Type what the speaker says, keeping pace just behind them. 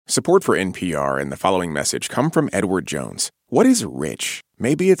Support for NPR and the following message come from Edward Jones. What is rich?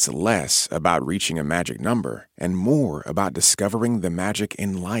 Maybe it's less about reaching a magic number and more about discovering the magic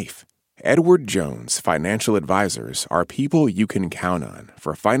in life. Edward Jones Financial Advisors are people you can count on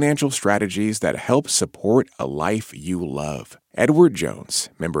for financial strategies that help support a life you love. Edward Jones,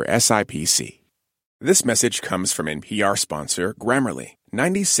 member SIPC. This message comes from NPR sponsor Grammarly.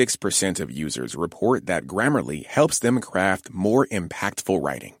 96% of users report that Grammarly helps them craft more impactful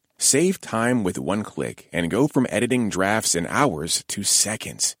writing. Save time with one click and go from editing drafts in hours to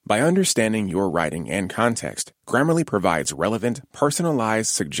seconds. By understanding your writing and context, Grammarly provides relevant,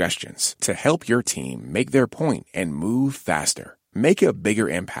 personalized suggestions to help your team make their point and move faster. Make a bigger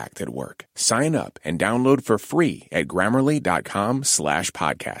impact at work. Sign up and download for free at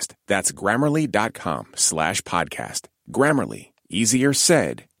Grammarly.com/podcast. That's Grammarly.com/podcast. Grammarly. Easier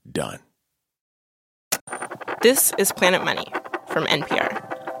said, done. This is Planet Money from NPR.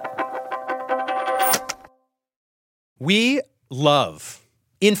 We love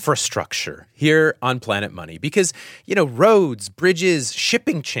infrastructure here on Planet Money because, roads, bridges,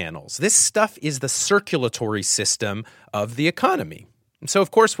 shipping channels, this stuff is the circulatory system of the economy. And so, of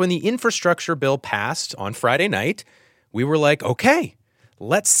course, when the infrastructure bill passed on Friday night, we were like, okay,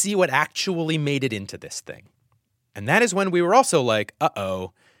 let's see what actually made it into this thing. And that is when we were also like,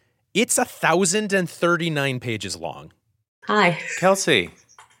 uh-oh, it's 1,039 pages long. Hi. Kelsey.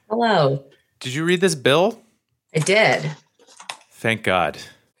 Hello. Did you read this bill? I did. Thank God.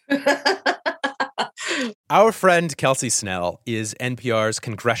 Our friend Kelsey Snell is NPR's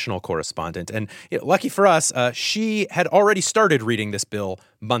congressional correspondent. And lucky for us, she had already started reading this bill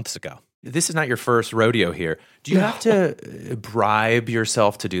months ago. This is not your first rodeo here. Do you have to bribe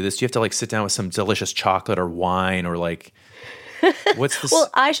yourself to do this? Do you have to sit down with some delicious chocolate or wine or what's this? Well,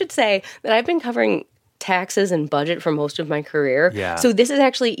 I should say that I've been covering taxes and budget for most of my career. Yeah. So this is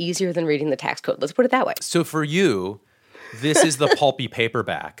actually easier than reading the tax code. Let's put it that way. So for you, this is the pulpy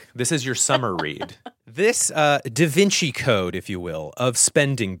paperback. This is your summer read. This Da Vinci Code, if you will, of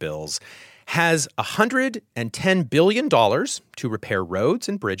spending bills has $110 billion to repair roads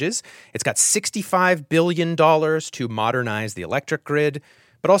and bridges. It's got $65 billion to modernize the electric grid.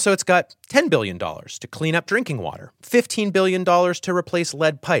 But also it's got $10 billion to clean up drinking water, $15 billion to replace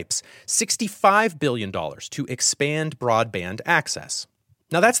lead pipes, $65 billion to expand broadband access.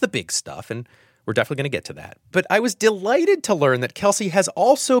 Now, that's the big stuff, and we're definitely going to get to that. But I was delighted to learn that Kelsey has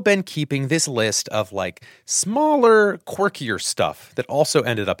also been keeping this list of, smaller, quirkier stuff that also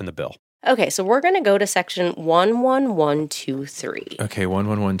ended up in the bill. Okay, so we're going to go to section 11123. Okay,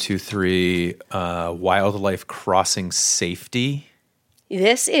 11123, wildlife crossing safety.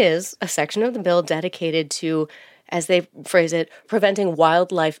 This is a section of the bill dedicated to, as they phrase it, preventing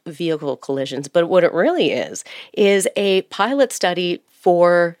wildlife vehicle collisions. But what it really is a pilot study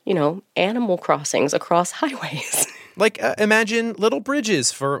for, animal crossings across highways. Imagine little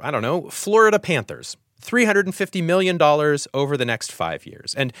bridges for, Florida panthers. $350 million over the next 5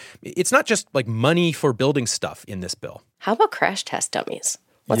 years. And it's not just money for building stuff in this bill. How about crash test dummies?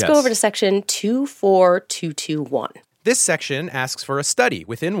 Let's go over to section 24221. This section asks for a study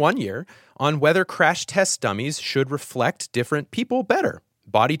within 1 year on whether crash test dummies should reflect different people better,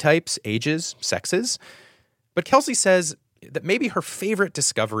 body types, ages, sexes. But Kelsey says that maybe her favorite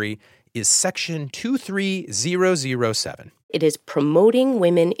discovery is section 23007. It is promoting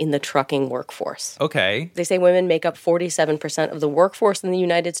women in the trucking workforce. Okay. They say women make up 47% of the workforce in the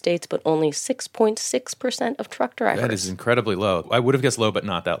United States, but only 6.6% of truck drivers. That is incredibly low. I would have guessed low, but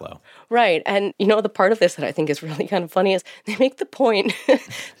not that low. Right. And, the part of this that I think is really kind of funny is they make the point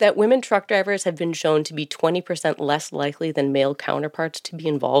that women truck drivers have been shown to be 20% less likely than male counterparts to be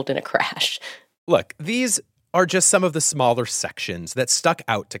involved in a crash. Look, these are just some of the smaller sections that stuck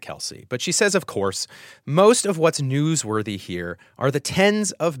out to Kelsey. But she says, of course, most of what's newsworthy here are the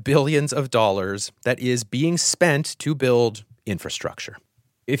tens of billions of dollars that is being spent to build infrastructure.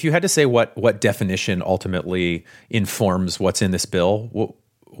 If you had to say what definition ultimately informs what's in this bill,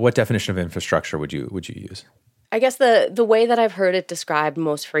 what definition of infrastructure would you use? I guess the way that I've heard it described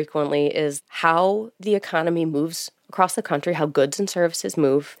most frequently is how the economy moves across the country, how goods and services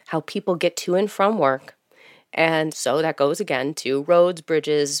move, how people get to and from work. And so that goes again to roads,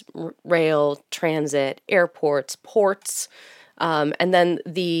 bridges, rail, transit, airports, ports, and then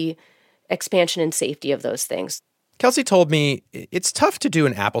the expansion and safety of those things. Kelsey told me it's tough to do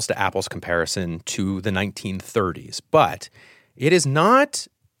an apples-to-apples comparison to the 1930s, but it is not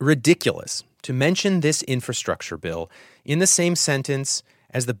ridiculous to mention this infrastructure bill in the same sentence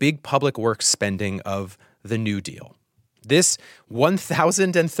as the big public works spending of the New Deal. This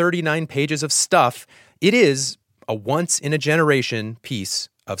 1,039 pages of stuff, it is a once-in-a-generation piece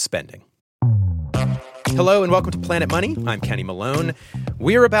of spending. Hello and welcome to Planet Money. I'm Kenny Malone.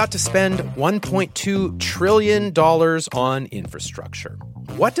 We're about to spend $1.2 trillion on infrastructure.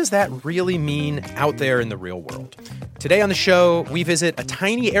 What does that really mean out there in the real world? Today on the show, we visit a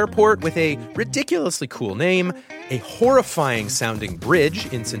tiny airport with a ridiculously cool name, a horrifying-sounding bridge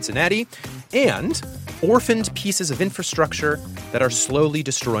in Cincinnati, and orphaned pieces of infrastructure that are slowly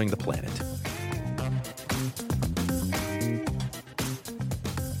destroying the planet.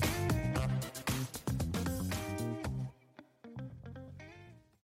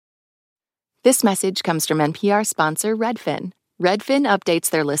 This message comes from NPR sponsor Redfin. Redfin updates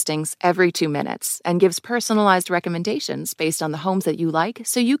their listings every 2 minutes and gives personalized recommendations based on the homes that you like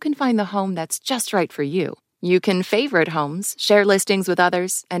so you can find the home that's just right for you. You can favorite homes, share listings with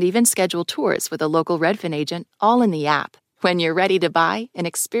others, and even schedule tours with a local Redfin agent all in the app. When you're ready to buy, an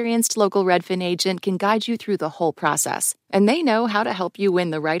experienced local Redfin agent can guide you through the whole process, and they know how to help you win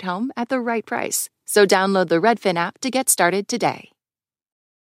the right home at the right price. So download the Redfin app to get started today.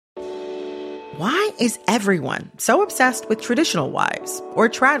 Why is everyone so obsessed with traditional wives or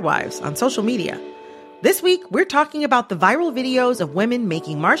trad wives on social media? This week, we're talking about the viral videos of women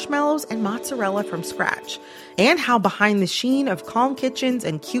making marshmallows and mozzarella from scratch, and how behind the sheen of calm kitchens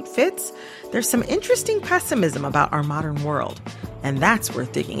and cute fits, there's some interesting pessimism about our modern world. And that's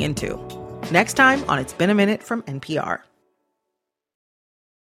worth digging into. Next time on It's Been a Minute from NPR.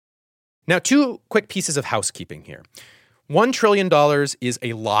 Now, 2 quick pieces of housekeeping here. $1 trillion is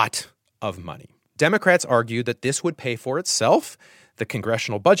a lot of money. Democrats argued that this would pay for itself. The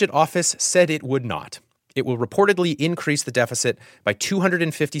Congressional Budget Office said it would not. It will reportedly increase the deficit by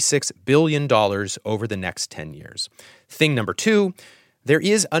 $256 billion over the next 10 years. Thing number 2, there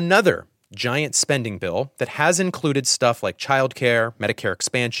is another giant spending bill that has included stuff like childcare, Medicare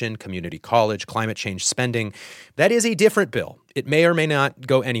expansion, community college, climate change spending. That is a different bill. It may or may not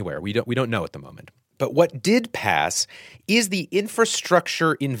go anywhere. We don't know at the moment. But what did pass is the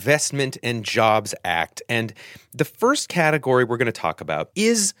Infrastructure Investment and Jobs Act. And the first category we're going to talk about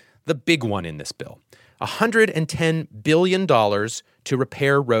is the big one in this bill, $110 billion to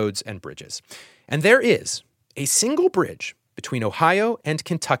repair roads and bridges. And there is a single bridge between Ohio and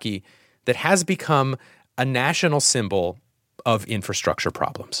Kentucky that has become a national symbol of infrastructure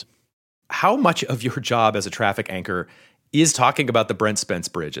problems. How much of your job as a traffic anchor is talking about the Brent Spence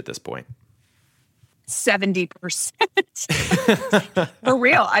Bridge at this point? 70%. For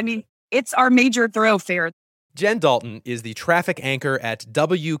real. I mean, it's our major thoroughfare. Jen Dalton is the traffic anchor at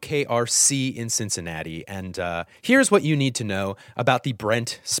WKRC in Cincinnati. And here's what you need to know about the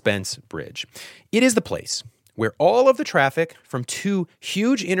Brent Spence Bridge. It is the place where all of the traffic from 2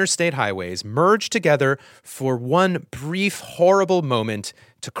 huge interstate highways merge together for one brief, horrible moment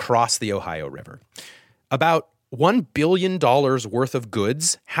to cross the Ohio River. About $1 billion worth of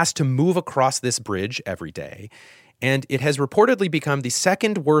goods has to move across this bridge every day, and it has reportedly become the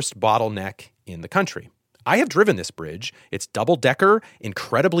second worst bottleneck in the country. I have driven this bridge. It's double-decker,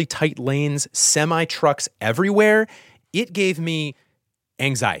 incredibly tight lanes, semi-trucks everywhere. It gave me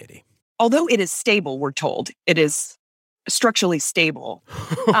anxiety. Although it is stable, we're told. It is structurally stable.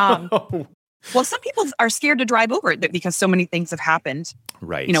 Well, some people are scared to drive over it because so many things have happened.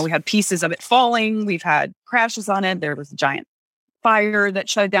 Right. You know, we had pieces of it falling. We've had crashes on it. There was a giant fire that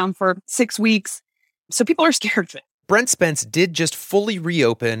shut it down for 6 weeks. So people are scared of it. Brent Spence did just fully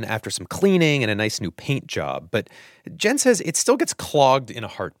reopen after some cleaning and a nice new paint job. But Jen says it still gets clogged in a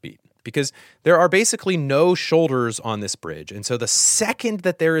heartbeat because there are basically no shoulders on this bridge. And so the second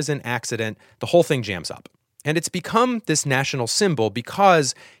that there is an accident, the whole thing jams up. And it's become this national symbol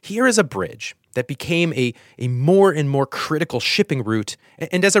because here is a bridge that became a more and more critical shipping route,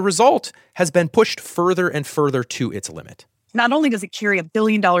 and as a result has been pushed further and further to its limit. Not only does it carry $1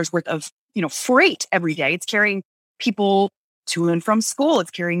 billion worth of, freight every day, it's carrying people to and from school,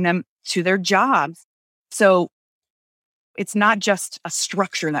 it's carrying them to their jobs. So it's not just a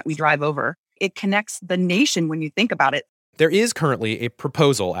structure that we drive over. It connects the nation when you think about it. There is currently a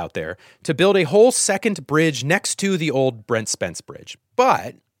proposal out there to build a whole second bridge next to the old Brent Spence Bridge,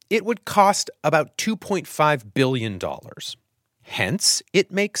 but it would cost about $2.5 billion. Hence, it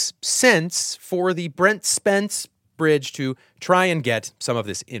makes sense for the Brent Spence Bridge to try and get some of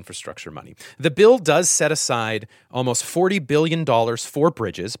this infrastructure money. The bill does set aside almost $40 billion for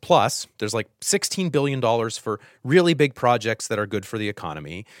bridges, plus there's like $16 billion for really big projects that are good for the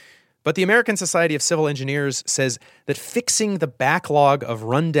economy. But the American Society of Civil Engineers says that fixing the backlog of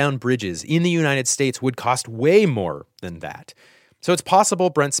rundown bridges in the United States would cost way more than that. So it's possible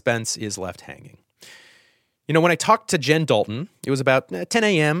Brent Spence is left hanging. You know, when I talked to Jen Dalton, it was about 10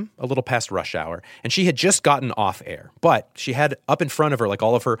 a.m., a little past rush hour, and she had just gotten off air. But she had up in front of her like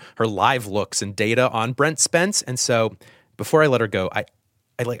all of her live looks and data on Brent Spence. And so before I let her go, I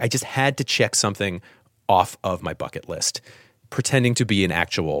just had to check something off of my bucket list, pretending to be an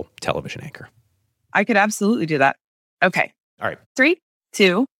actual television anchor. I could absolutely do that. Okay. All right. 3,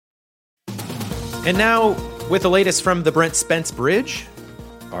 2. And now, with the latest from the Brent Spence Bridge,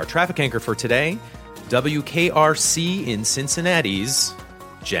 our traffic anchor for today, WKRC in Cincinnati's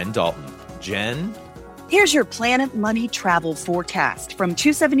Jen Dalton. Jen? Here's your Planet Money travel forecast. From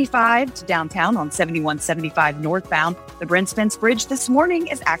 275 to downtown on 7175 northbound, the Brent Spence Bridge this morning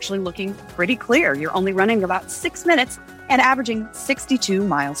is actually looking pretty clear. You're only running about 6 minutes and averaging 62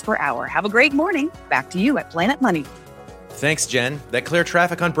 miles per hour. Have a great morning. Back to you at Planet Money. Thanks, Jen. That clear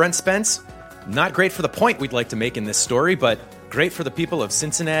traffic on Brent Spence, not great for the point we'd like to make in this story, but great for the people of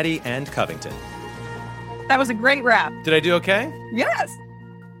Cincinnati and Covington. That was a great wrap. Did I do okay? Yes.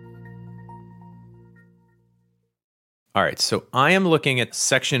 All right, so I am looking at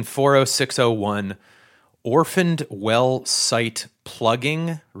section 40601, Orphaned Well Site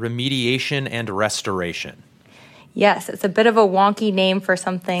Plugging, Remediation, and Restoration. Yes, it's a bit of a wonky name for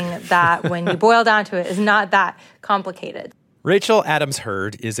something that, when you boil down to it, is not that complicated. Rachel Adams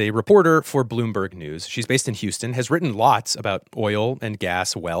Heard is a reporter for Bloomberg News. She's based in Houston, has written lots about oil and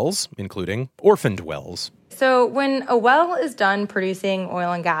gas wells, including orphaned wells. So when a well is done producing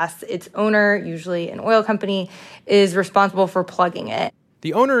oil and gas, its owner, usually an oil company, is responsible for plugging it.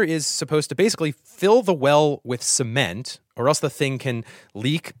 The owner is supposed to basically fill the well with cement, or else the thing can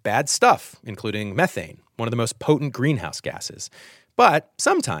leak bad stuff, including methane, one of the most potent greenhouse gases. But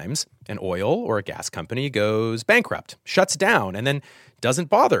sometimes an oil or a gas company goes bankrupt, shuts down, and then doesn't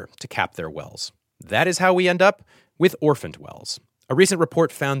bother to cap their wells. That is how we end up with orphaned wells. A recent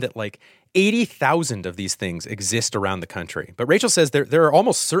report found that like 80,000 of these things exist around the country. But Rachel says there are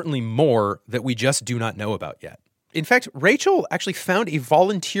almost certainly more that we just do not know about yet. In fact, Rachel actually found a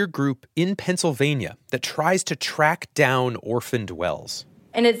volunteer group in Pennsylvania that tries to track down orphaned wells.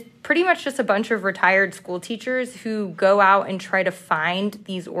 And it's pretty much just a bunch of retired school teachers who go out and try to find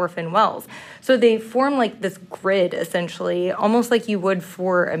these orphan wells. So they form like this grid, essentially, almost like you would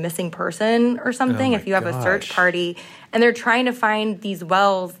for a missing person or something if you have a search party. And they're trying to find these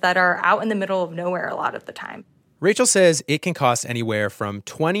wells that are out in the middle of nowhere a lot of the time. Rachel says it can cost anywhere from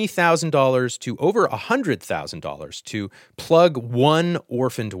 $20,000 to over $100,000 to plug one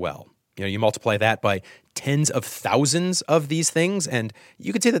orphaned well. You know, you multiply that by tens of thousands of these things, and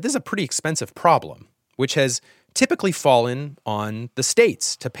you could say that this is a pretty expensive problem, which has typically fallen on the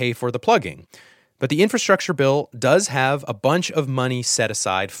states to pay for the plugging. But the infrastructure bill does have a bunch of money set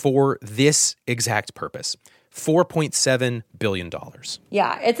aside for this exact purpose. $4.7 billion.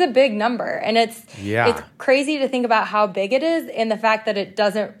 Yeah, it's a big number. And it's crazy to think about how big it is and the fact that it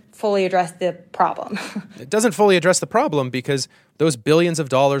doesn't fully address the problem. It doesn't fully address the problem because those billions of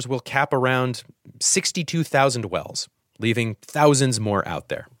dollars will cap around 62,000 wells, leaving thousands more out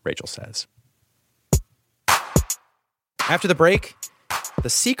there, Rachel says. After the break, the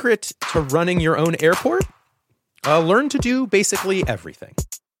secret to running your own airport? Learn to do basically everything.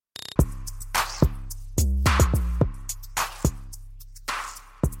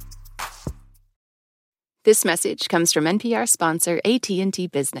 This message comes from NPR sponsor AT&T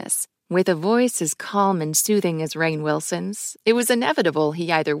Business. With a voice as calm and soothing as Rainn Wilson's, it was inevitable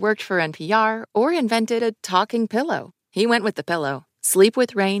he either worked for NPR or invented a talking pillow. He went with the pillow. Sleep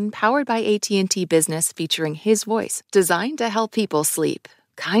with Rainn, powered by AT&T Business, featuring his voice, designed to help people sleep.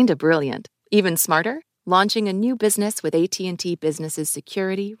 Kinda brilliant. Even smarter? Launching a new business with AT&T Business's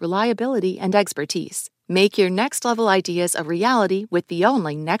security, reliability, and expertise. Make your next level ideas a reality with the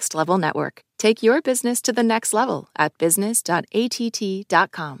only Next Level network. Take your business to the next level at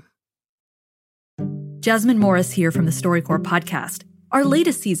business.att.com. Jasmine Morris here from the StoryCorps podcast. Our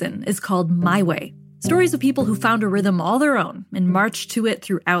latest season is called My Way. Stories of people who found a rhythm all their own and marched to it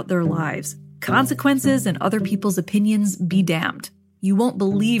throughout their lives. Consequences and other people's opinions be damned. You won't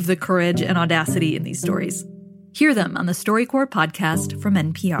believe the courage and audacity in these stories. Hear them on the StoryCorps podcast from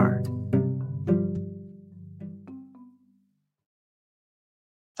NPR.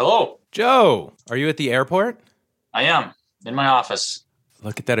 Hello. Joe, are you at the airport? I am, in my office.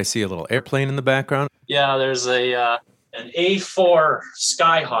 Look at that. I see a little airplane in the background. Yeah, there's an A4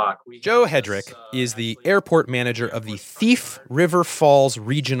 Skyhawk. Joe Hedrick is the airport manager of the Thief River Falls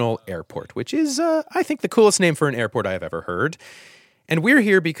Regional Airport, which is, I think, the coolest name for an airport I have ever heard. And we're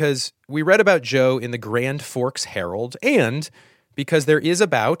here because we read about Joe in the Grand Forks Herald, and because there is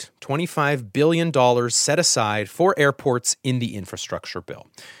about $25 billion set aside for airports in the infrastructure bill.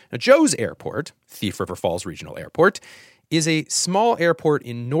 Now, Joe's airport, Thief River Falls Regional Airport, is a small airport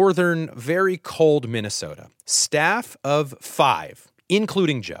in northern, very cold Minnesota. Staff of 5,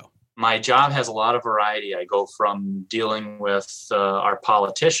 including Joe. My job has a lot of variety. I go from dealing with our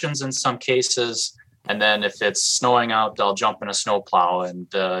politicians in some cases, and then if it's snowing out, I'll jump in a snowplow and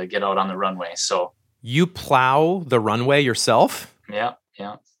get out on the runway. So you plow the runway yourself? Yeah.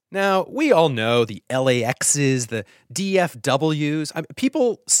 Now, we all know the LAXs, the DFWs.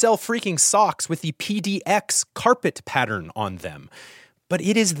 People sell freaking socks with the PDX carpet pattern on them. But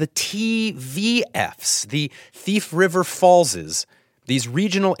it is the TVFs, the Thief River Fallses, these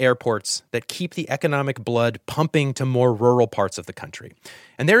regional airports that keep the economic blood pumping to more rural parts of the country.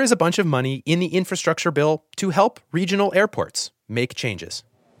 And there is a bunch of money in the infrastructure bill to help regional airports make changes.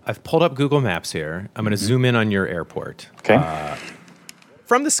 I've pulled up Google Maps here. I'm going to zoom in on your airport. Okay.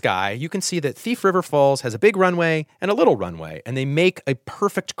 From the sky, you can see that Thief River Falls has a big runway and a little runway, and they make a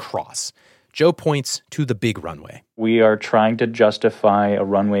perfect cross. Joe points to the big runway. We are trying to justify a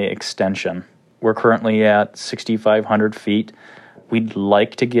runway extension. We're currently at 6,500 feet. We'd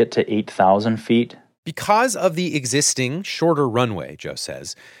like to get to 8,000 feet. Because of the existing shorter runway, Joe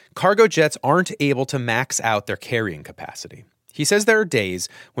says, cargo jets aren't able to max out their carrying capacity. He says there are days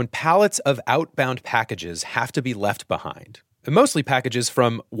when pallets of outbound packages have to be left behind, mostly packages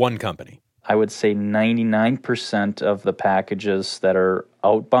from one company. I would say 99% of the packages that are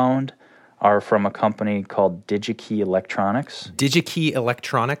outbound are from a company called DigiKey Electronics. DigiKey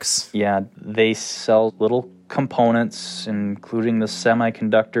Electronics? Yeah, they sell little components, including the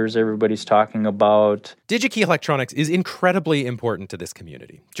semiconductors everybody's talking about. DigiKey Electronics is incredibly important to this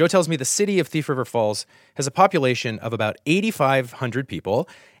community. Joe tells me the city of Thief River Falls has a population of about 8,500 people,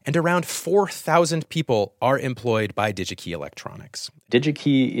 and around 4,000 people are employed by DigiKey Electronics.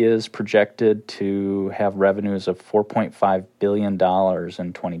 DigiKey is projected to have revenues of $4.5 billion in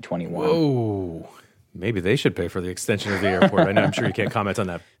 2021. Whoa. Maybe they should pay for the extension of the airport. I know, I'm sure you can't comment on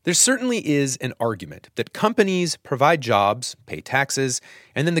that. There certainly is an argument that companies provide jobs, pay taxes,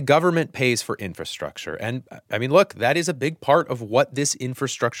 and then the government pays for infrastructure. And I mean, look, that is a big part of what this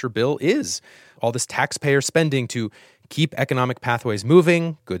infrastructure bill is. All this taxpayer spending to keep economic pathways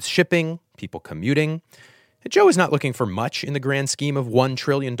moving, goods shipping, people commuting. And Joe is not looking for much in the grand scheme of $1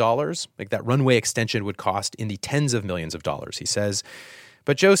 trillion. Like that runway extension would cost in the tens of millions of dollars, he says.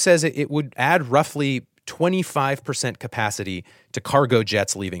 But Joe says it would add roughly 25% capacity to cargo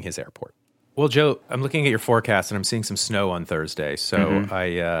jets leaving his airport. Well, Joe, I'm looking at your forecast and I'm seeing some snow on Thursday. So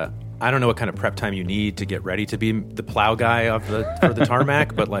I don't know what kind of prep time you need to get ready to be the plow guy for the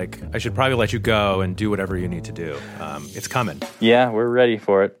tarmac, but like I should probably let you go and do whatever you need to do. It's coming. Yeah, we're ready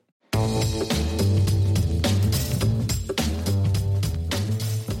for it.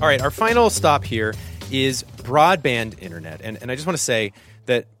 All right, our final stop here is broadband internet. And I just want to say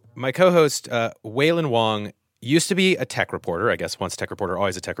that my co-host, Waylon Wong, used to be a tech reporter. I guess once tech reporter,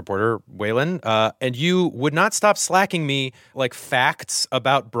 always a tech reporter, Waylon. And you would not stop slacking me like facts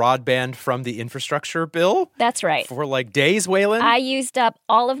about broadband from the infrastructure bill. That's right. For like days, Waylon. I used up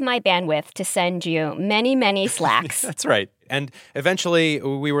all of my bandwidth to send you many, many slacks. That's right. And eventually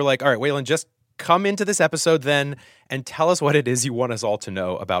we were like, all right, Waylon, just come into this episode then and tell us what it is you want us all to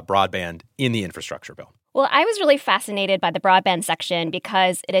know about broadband in the infrastructure bill. Well, I was really fascinated by the broadband section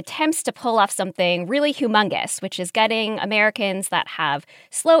because it attempts to pull off something really humongous, which is getting Americans that have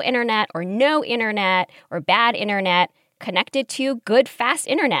slow internet or no internet or bad internet connected to good, fast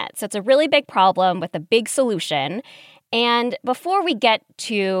internet. So it's a really big problem with a big solution. And before we get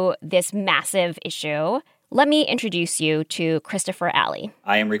to this massive issue, let me introduce you to Christopher Alley.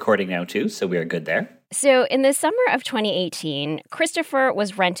 I am recording now, too, so we are good there. So in the summer of 2018, Christopher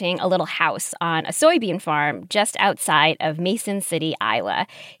was renting a little house on a soybean farm just outside of Mason City, Iowa.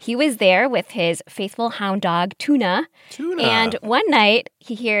 He was there with his faithful hound dog, Tuna. And one night,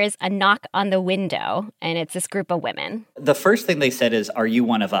 he hears a knock on the window, and it's this group of women. The first thing they said is, "Are you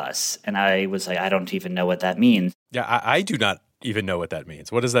one of us?" And I was like, I don't even know what that means. Yeah, I do not even know what that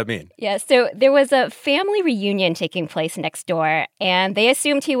means. What does that mean? Yeah, so there was a family reunion taking place next door, and they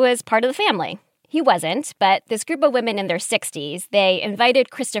assumed he was part of the family. He wasn't, but this group of women in their 60s, they invited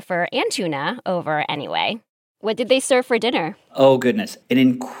Christopher and Tuna over anyway. What did they serve for dinner? Oh, goodness. An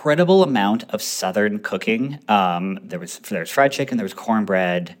incredible amount of Southern cooking. There was fried chicken, there was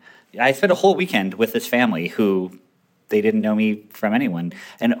cornbread. I spent a whole weekend with this family who they didn't know me from anyone.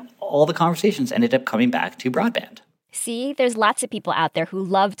 And all the conversations ended up coming back to broadband. See, there's lots of people out there who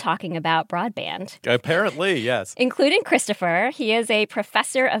love talking about broadband. Apparently, yes. Including Christopher. He is a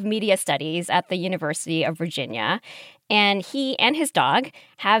professor of media studies at the University of Virginia. And he and his dog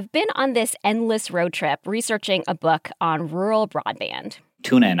have been on this endless road trip researching a book on rural broadband.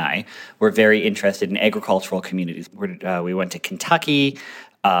 Tuna and I were very interested in agricultural communities. We went to Kentucky,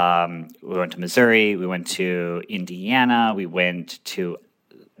 we went to Missouri, we went to Indiana, we went to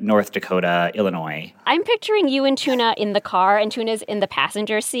North Dakota, Illinois. I'm picturing you and Tuna in the car, and Tuna's in the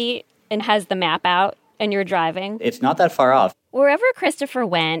passenger seat and has the map out, and you're driving. It's not that far off. Wherever Christopher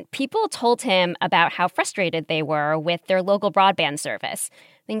went, people told him about how frustrated they were with their local broadband service.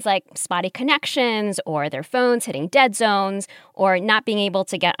 Things like spotty connections, or their phones hitting dead zones, or not being able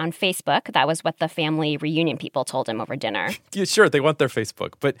to get on Facebook. That was what the family reunion people told him over dinner. Yeah, sure, they want their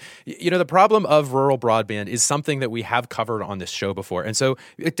Facebook. But, the problem of rural broadband is something that we have covered on this show before. And so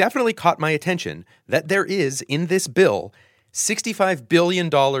it definitely caught my attention that there is, in this bill, $65 billion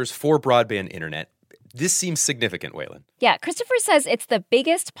for broadband internet. This seems significant, Waylon. Yeah, Christopher says it's the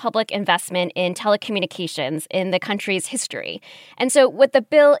biggest public investment in telecommunications in the country's history. And so what the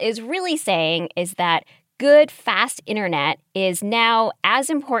bill is really saying is that good, fast internet is now as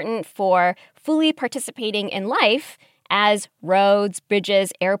important for fully participating in life as roads,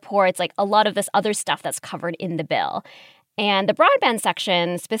 bridges, airports, like a lot of this other stuff that's covered in the bill. And the broadband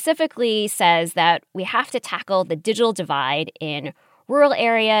section specifically says that we have to tackle the digital divide in rural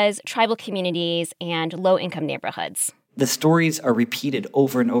areas, tribal communities, and low-income neighborhoods. The stories are repeated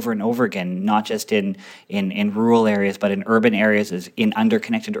over and over and over again, not just in rural areas, but in urban areas, in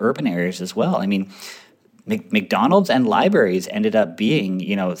underconnected urban areas as well. I mean, McDonald's and libraries ended up being,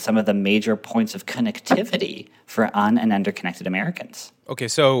 some of the major points of connectivity for un- and underconnected Americans. Okay,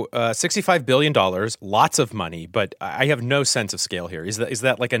 so $65 billion, lots of money, but I have no sense of scale here. Is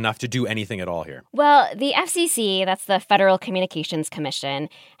that like enough to do anything at all here? Well, the FCC, that's the Federal Communications Commission,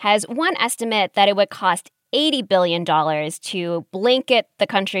 has one estimate that it would cost $80 billion to blanket the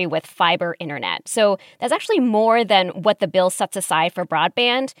country with fiber internet. So that's actually more than what the bill sets aside for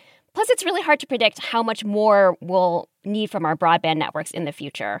broadband. Plus, it's really hard to predict how much more we'll need from our broadband networks in the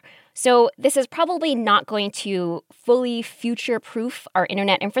future. So this is probably not going to fully future-proof our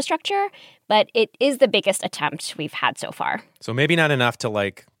internet infrastructure, but it is the biggest attempt we've had so far. So maybe not enough to,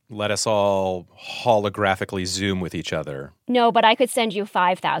 let us all holographically Zoom with each other. No, but I could send you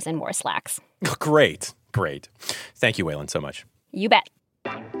 5,000 more Slacks. Great. Thank you, Waylon, so much. You bet.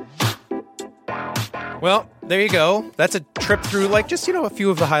 Well, there you go. That's a trip through, a few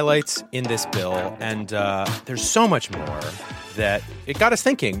of the highlights in this bill. And there's so much more that it got us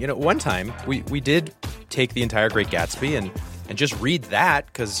thinking. One time we did take the entire Great Gatsby and just read that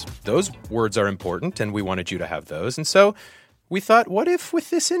because those words are important and we wanted you to have those. And so we thought, what if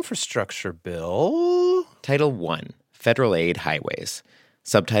with this infrastructure bill? Title 1, Federal Aid Highways.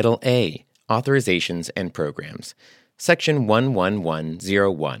 Subtitle A, Authorizations and Programs. Section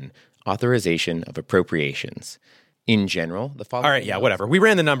 11101, Authorization of Appropriations. In general, the following... All right, yeah, whatever. We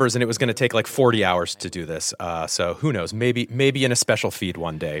ran the numbers, and it was going to take 40 hours to do this. So who knows? Maybe in a special feed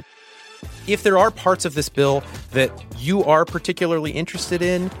one day. If there are parts of this bill that you are particularly interested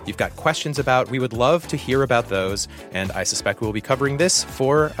in, you've got questions about, we would love to hear about those. And I suspect we'll be covering this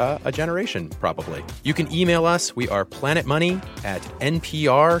for a generation, probably. You can email us. We are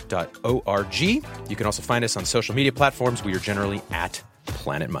planetmoney@npr.org. You can also find us on social media platforms. We are generally at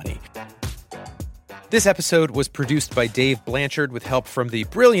Planet Money. This episode was produced by Dave Blanchard with help from the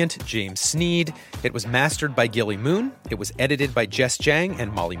brilliant James Sneed. It was mastered by Gilly Moon. It was edited by Jess Jang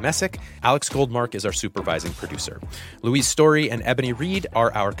and Molly Messick. Alex Goldmark is our supervising producer. Louise Story and Ebony Reed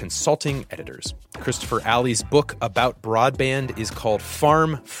are our consulting editors. Christopher Alley's book about broadband is called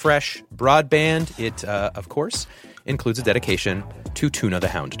Farm Fresh Broadband. It, of course, includes a dedication to Tuna the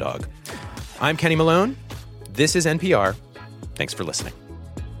Hound Dog. I'm Kenny Malone. This is NPR. Thanks for listening.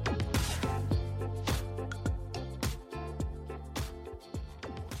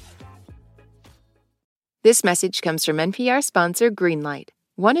 This message comes from NPR sponsor Greenlight.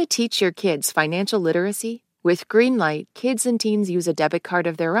 Want to teach your kids financial literacy? With Greenlight, kids and teens use a debit card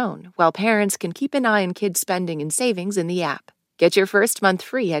of their own, while parents can keep an eye on kids' spending and savings in the app. Get your first month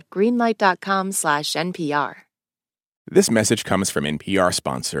free at greenlight.com/NPR. This message comes from NPR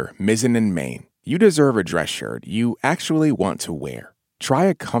sponsor Mizzen & Main. You deserve a dress shirt you actually want to wear. Try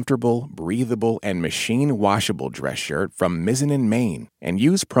a comfortable, breathable, and machine-washable dress shirt from Mizzen & Main and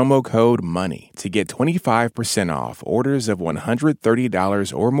use promo code MONEY to get 25% off orders of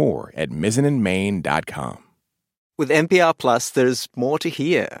 $130 or more at mizzenandmain.com. With NPR Plus, there's more to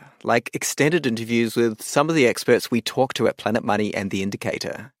hear, like extended interviews with some of the experts we talked to at Planet Money and The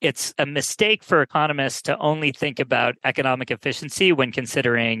Indicator. It's a mistake for economists to only think about economic efficiency when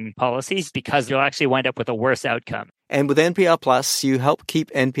considering policies, because you'll actually wind up with a worse outcome. And with NPR Plus, you help keep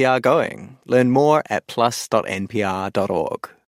NPR going. Learn more at plus.npr.org.